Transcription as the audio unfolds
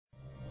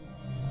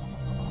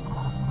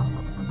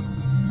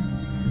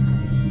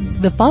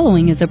The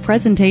following is a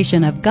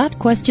presentation of Got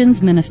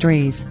Questions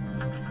Ministries.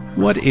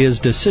 What is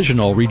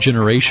decisional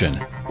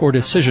regeneration, or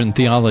decision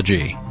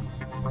theology?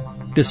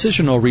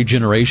 Decisional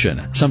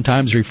regeneration,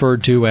 sometimes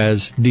referred to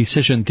as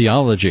decision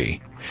theology,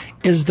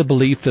 is the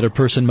belief that a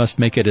person must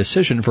make a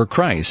decision for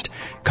Christ,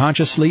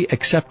 consciously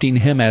accepting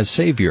Him as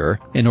Savior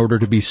in order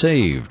to be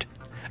saved.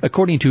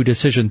 According to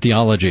decision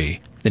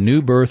theology, the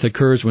new birth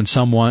occurs when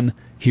someone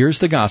hears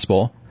the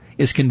gospel,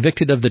 is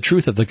convicted of the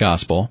truth of the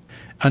gospel,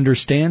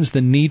 understands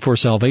the need for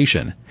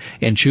salvation,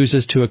 and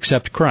chooses to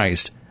accept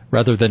Christ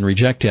rather than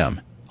reject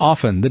Him.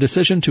 Often, the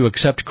decision to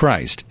accept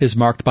Christ is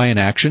marked by an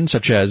action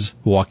such as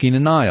walking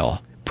an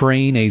aisle,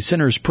 praying a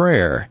sinner's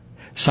prayer,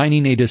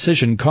 signing a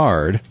decision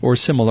card, or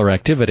similar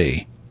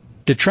activity.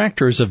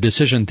 Detractors of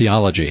decision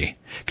theology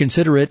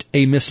consider it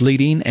a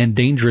misleading and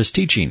dangerous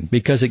teaching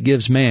because it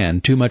gives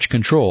man too much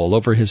control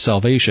over his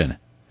salvation.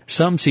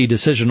 Some see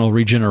decisional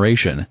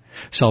regeneration,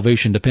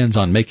 salvation depends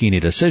on making a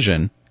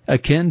decision,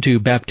 akin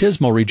to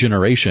baptismal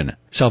regeneration,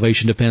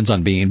 salvation depends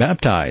on being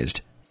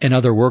baptized, and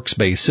other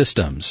works-based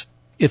systems.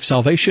 If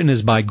salvation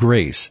is by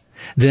grace,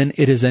 then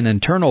it is an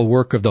internal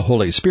work of the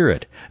Holy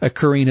Spirit,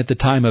 occurring at the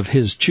time of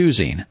His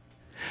choosing.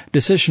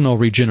 Decisional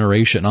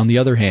regeneration, on the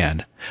other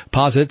hand,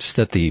 posits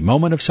that the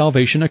moment of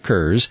salvation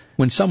occurs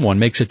when someone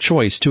makes a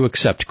choice to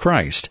accept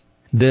Christ.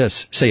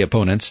 This, say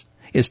opponents,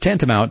 is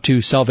tantamount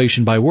to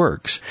salvation by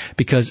works,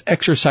 because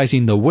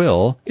exercising the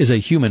will is a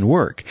human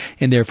work,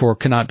 and therefore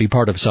cannot be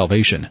part of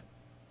salvation.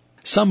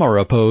 Some are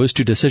opposed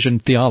to decision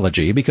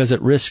theology because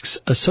it risks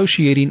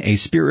associating a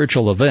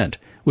spiritual event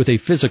with a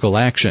physical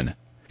action,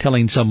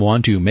 telling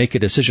someone to make a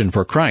decision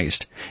for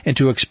Christ, and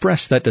to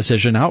express that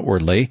decision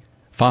outwardly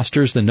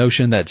fosters the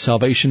notion that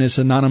salvation is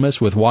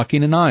synonymous with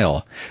walking an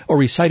aisle or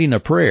reciting a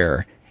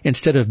prayer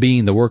instead of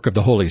being the work of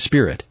the Holy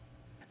Spirit.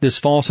 This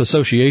false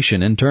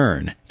association, in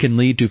turn, can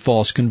lead to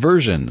false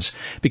conversions,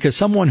 because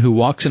someone who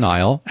walks an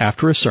aisle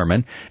after a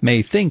sermon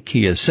may think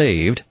he is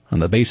saved on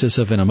the basis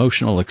of an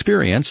emotional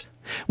experience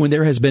when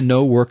there has been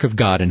no work of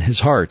God in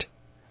his heart.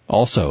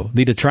 Also,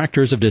 the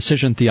detractors of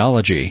decision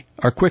theology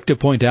are quick to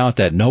point out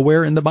that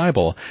nowhere in the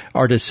Bible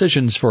are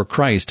decisions for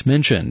Christ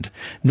mentioned,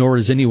 nor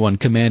is anyone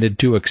commanded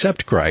to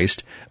accept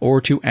Christ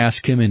or to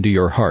ask Him into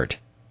your heart.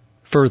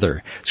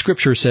 Further,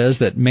 Scripture says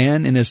that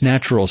man in his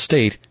natural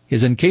state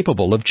is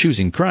incapable of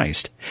choosing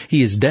Christ.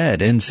 He is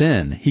dead in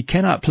sin, he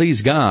cannot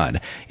please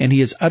God, and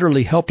he is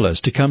utterly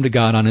helpless to come to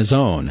God on his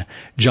own.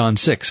 John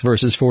 6,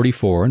 verses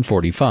 44 and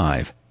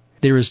 45.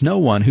 There is no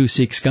one who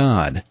seeks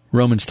God.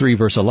 Romans 3,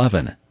 verse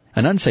 11.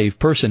 An unsaved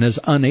person is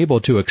unable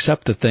to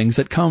accept the things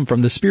that come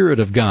from the Spirit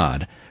of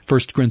God.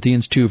 1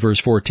 Corinthians 2, verse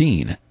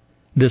 14.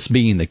 This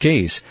being the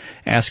case,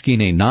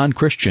 asking a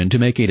non-Christian to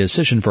make a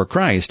decision for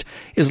Christ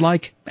is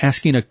like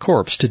asking a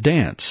corpse to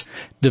dance.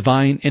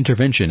 Divine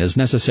intervention is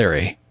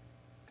necessary.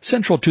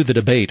 Central to the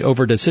debate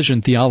over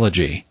decision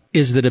theology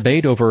is the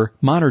debate over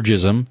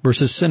monergism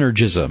versus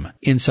synergism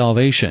in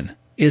salvation.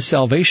 Is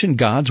salvation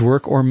God's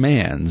work or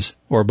man's,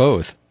 or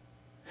both?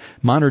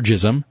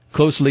 Monergism,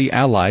 closely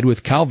allied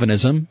with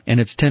Calvinism and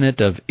its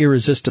tenet of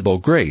irresistible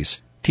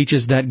grace,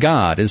 teaches that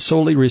God is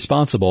solely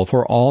responsible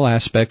for all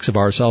aspects of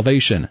our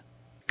salvation.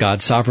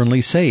 God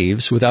sovereignly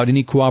saves without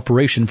any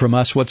cooperation from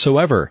us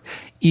whatsoever,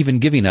 even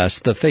giving us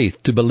the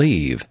faith to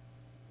believe.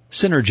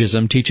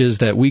 Synergism teaches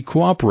that we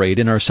cooperate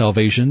in our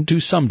salvation to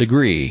some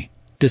degree.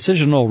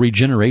 Decisional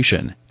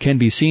regeneration can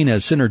be seen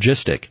as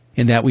synergistic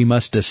in that we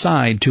must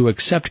decide to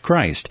accept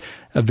Christ,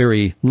 a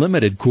very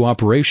limited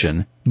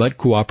cooperation, but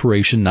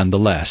cooperation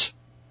nonetheless.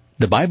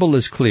 The Bible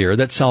is clear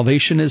that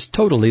salvation is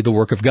totally the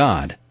work of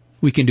God.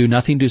 We can do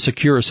nothing to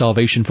secure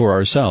salvation for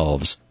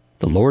ourselves.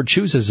 The Lord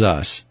chooses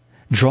us,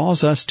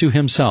 draws us to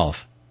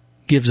Himself,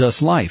 gives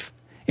us life,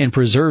 and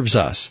preserves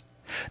us.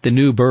 The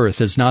new birth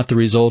is not the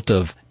result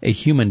of a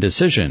human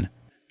decision.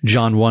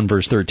 John 1,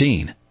 verse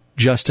 13.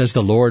 Just as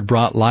the Lord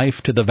brought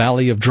life to the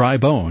valley of dry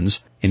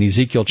bones in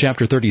Ezekiel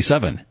chapter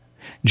 37,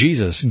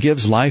 Jesus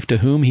gives life to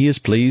whom He is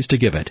pleased to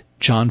give it.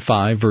 John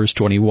 5, verse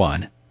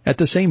 21. At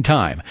the same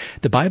time,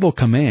 the Bible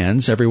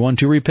commands everyone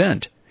to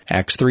repent.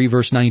 Acts 3,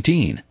 verse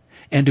 19.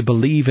 And to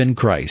believe in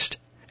Christ.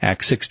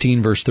 Acts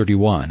 16, verse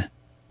 31.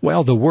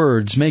 While the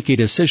words "make a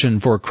decision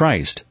for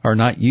Christ" are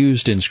not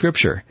used in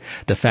Scripture,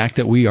 the fact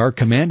that we are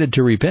commanded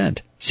to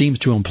repent seems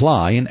to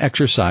imply an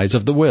exercise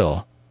of the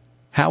will.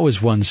 How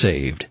is one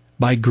saved?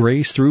 By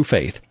grace through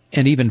faith,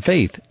 and even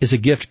faith is a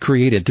gift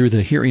created through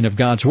the hearing of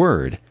God's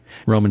Word.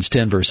 Romans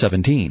 10, verse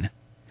 17.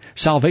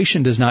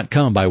 Salvation does not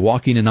come by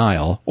walking an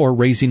aisle or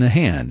raising a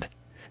hand.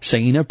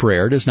 Saying a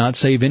prayer does not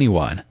save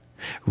anyone.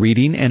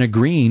 Reading and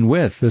agreeing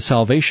with the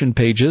salvation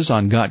pages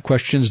on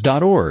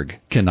GotQuestions.org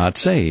cannot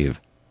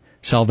save.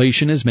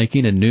 Salvation is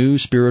making a new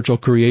spiritual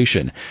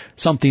creation,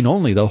 something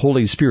only the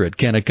Holy Spirit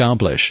can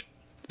accomplish.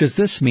 Does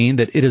this mean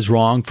that it is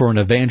wrong for an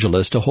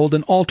evangelist to hold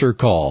an altar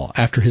call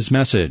after his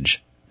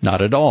message?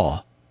 Not at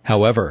all.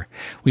 However,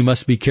 we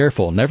must be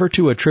careful never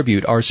to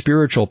attribute our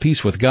spiritual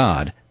peace with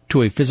God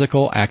to a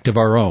physical act of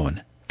our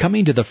own.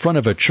 Coming to the front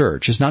of a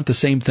church is not the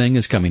same thing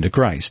as coming to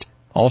Christ.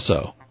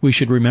 Also, we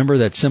should remember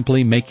that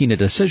simply making a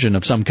decision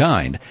of some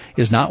kind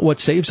is not what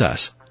saves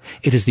us.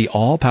 It is the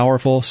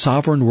all-powerful,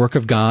 sovereign work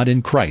of God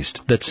in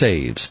Christ that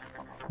saves.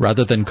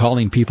 Rather than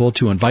calling people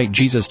to invite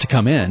Jesus to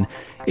come in,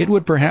 it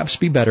would perhaps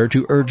be better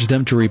to urge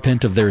them to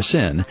repent of their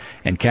sin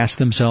and cast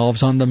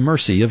themselves on the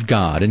mercy of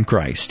God in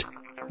Christ.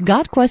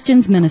 God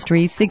Questions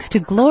Ministry seeks to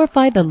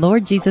glorify the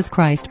Lord Jesus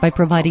Christ by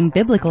providing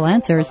biblical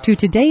answers to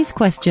today's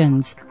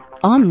questions.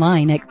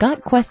 Online at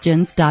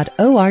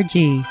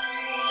GotQuestions.org.